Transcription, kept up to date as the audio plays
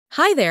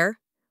Hi there!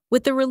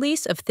 With the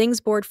release of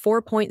ThingsBoard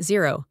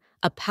 4.0,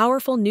 a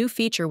powerful new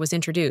feature was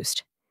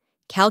introduced,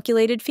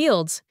 calculated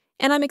fields,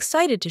 and I'm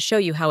excited to show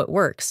you how it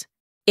works.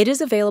 It is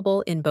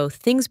available in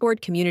both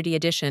ThingsBoard Community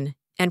Edition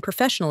and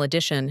Professional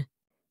Edition.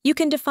 You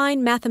can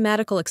define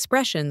mathematical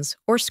expressions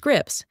or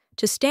scripts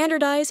to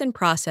standardize and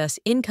process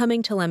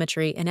incoming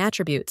telemetry and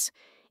attributes,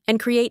 and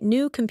create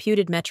new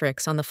computed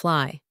metrics on the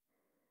fly.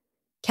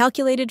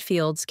 Calculated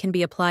fields can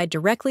be applied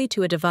directly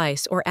to a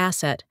device or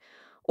asset,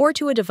 or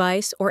to a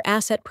device or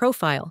asset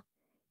profile,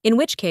 in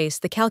which case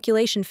the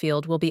calculation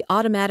field will be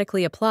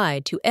automatically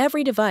applied to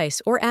every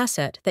device or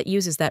asset that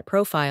uses that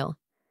profile.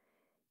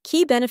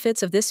 Key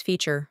benefits of this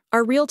feature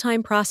are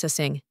real-time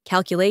processing,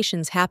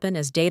 calculations happen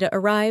as data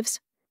arrives,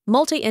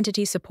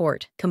 multi-entity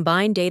support,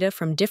 combine data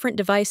from different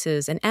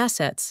devices and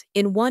assets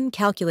in one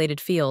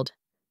calculated field,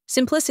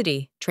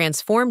 simplicity,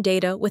 transform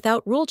data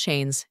without rule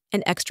chains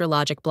and extra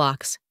logic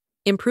blocks,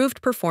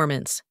 improved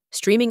performance,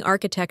 streaming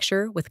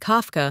architecture with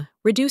Kafka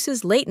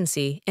reduces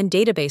latency and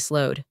database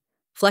load,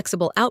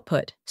 flexible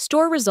output,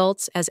 store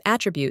results as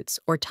attributes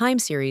or time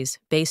series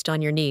based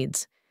on your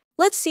needs.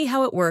 Let's see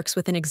how it works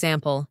with an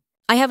example.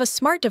 I have a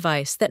smart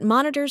device that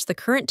monitors the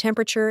current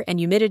temperature and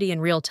humidity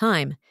in real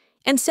time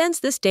and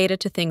sends this data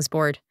to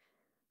ThingsBoard.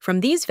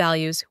 From these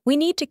values, we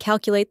need to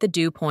calculate the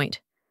dew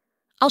point.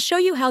 I'll show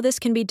you how this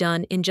can be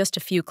done in just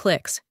a few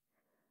clicks.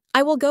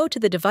 I will go to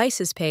the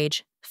Devices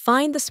page,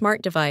 find the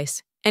smart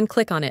device, and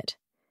click on it.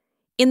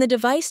 In the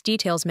Device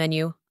Details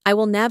menu, I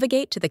will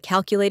navigate to the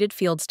Calculated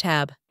Fields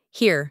tab.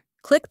 Here,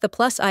 click the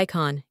plus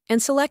icon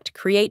and select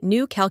Create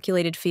New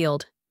Calculated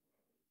Field.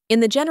 In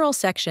the General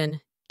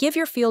section, give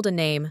your field a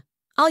name.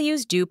 I'll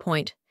use dew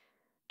point.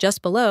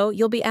 Just below,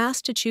 you'll be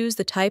asked to choose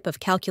the type of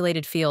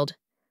calculated field,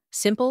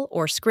 simple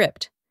or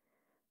script.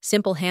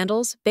 Simple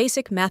handles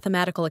basic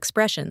mathematical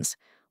expressions,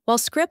 while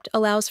script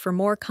allows for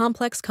more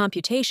complex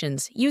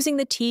computations using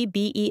the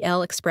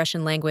TBEL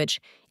expression language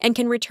and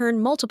can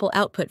return multiple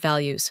output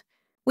values.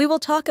 We will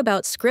talk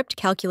about script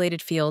calculated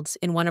fields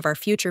in one of our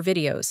future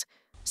videos,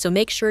 so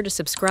make sure to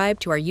subscribe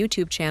to our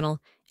YouTube channel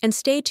and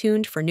stay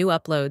tuned for new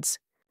uploads.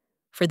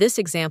 For this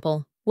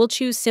example, we'll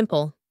choose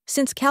simple,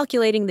 since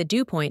calculating the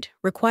dew point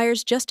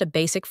requires just a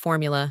basic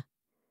formula.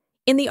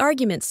 In the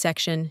Arguments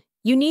section,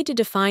 you need to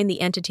define the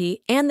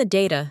entity and the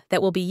data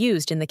that will be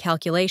used in the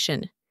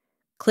calculation.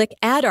 Click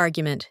Add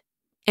Argument,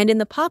 and in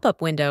the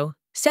pop-up window,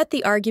 set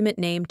the argument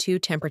name to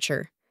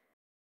Temperature.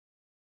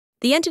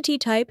 The entity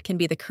type can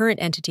be the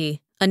current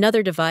entity,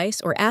 another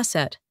device or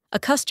asset, a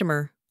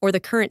customer, or the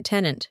current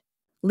tenant.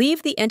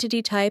 Leave the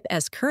entity type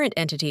as current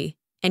entity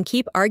and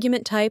keep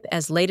argument type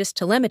as latest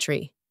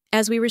telemetry,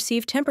 as we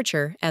receive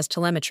temperature as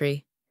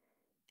telemetry.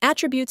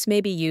 Attributes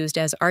may be used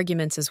as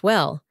arguments as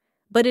well,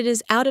 but it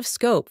is out of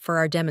scope for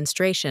our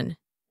demonstration.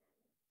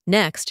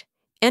 Next,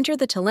 enter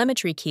the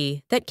telemetry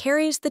key that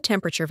carries the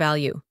temperature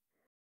value.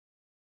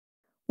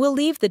 We'll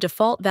leave the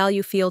default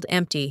value field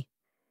empty.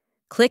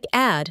 Click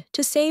Add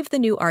to save the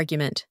new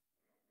argument.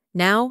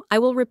 Now, I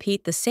will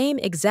repeat the same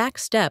exact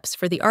steps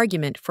for the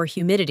argument for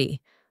humidity.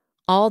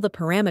 All the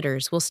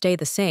parameters will stay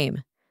the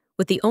same,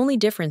 with the only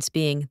difference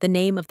being the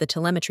name of the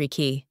telemetry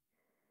key.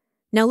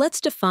 Now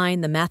let's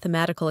define the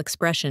mathematical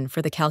expression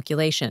for the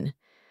calculation.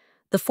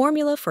 The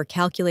formula for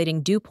calculating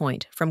dew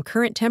point from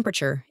current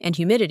temperature and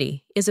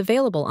humidity is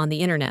available on the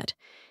internet,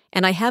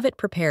 and I have it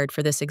prepared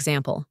for this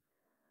example.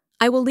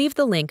 I will leave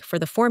the link for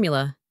the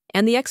formula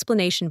and the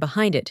explanation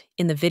behind it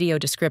in the video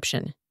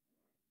description.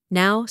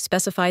 Now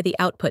specify the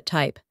output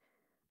type.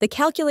 The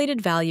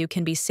calculated value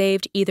can be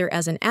saved either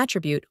as an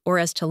attribute or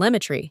as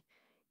telemetry.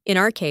 In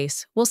our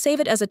case, we'll save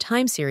it as a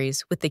time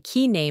series with the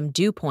key name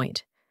dew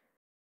point.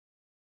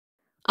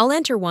 I'll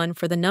enter one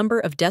for the number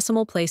of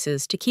decimal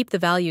places to keep the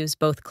values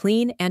both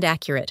clean and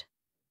accurate.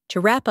 To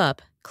wrap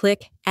up,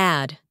 click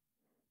Add.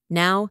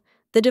 Now,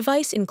 the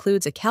device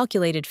includes a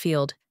calculated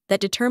field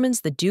that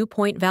determines the dew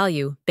point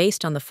value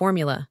based on the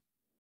formula.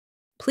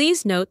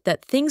 Please note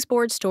that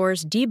ThingsBoard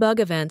stores debug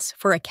events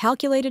for a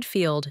calculated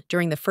field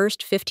during the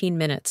first 15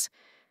 minutes.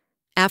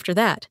 After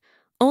that,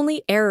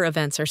 only error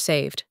events are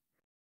saved.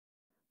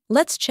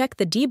 Let's check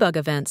the debug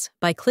events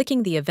by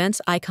clicking the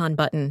Events icon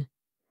button.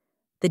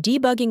 The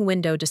debugging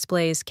window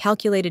displays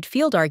calculated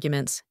field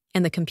arguments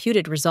and the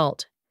computed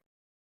result.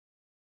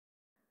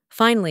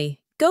 Finally,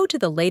 go to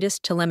the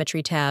Latest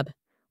Telemetry tab,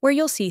 where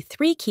you'll see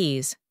three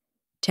keys: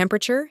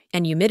 temperature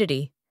and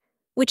humidity,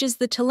 which is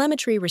the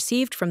telemetry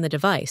received from the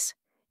device,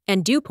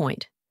 and dew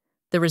point,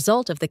 the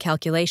result of the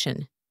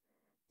calculation.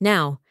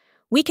 Now,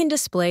 we can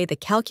display the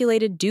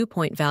calculated dew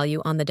point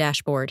value on the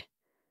dashboard.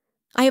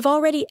 I have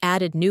already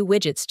added new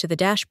widgets to the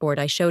dashboard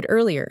I showed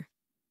earlier.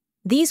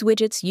 These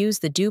widgets use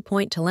the dew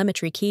point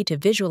telemetry key to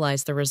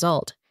visualize the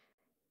result.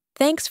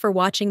 Thanks for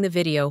watching the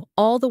video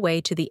all the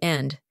way to the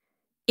end.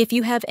 If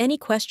you have any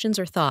questions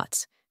or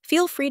thoughts,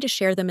 feel free to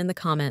share them in the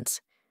comments.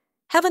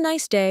 Have a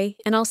nice day,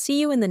 and I'll see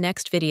you in the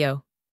next video.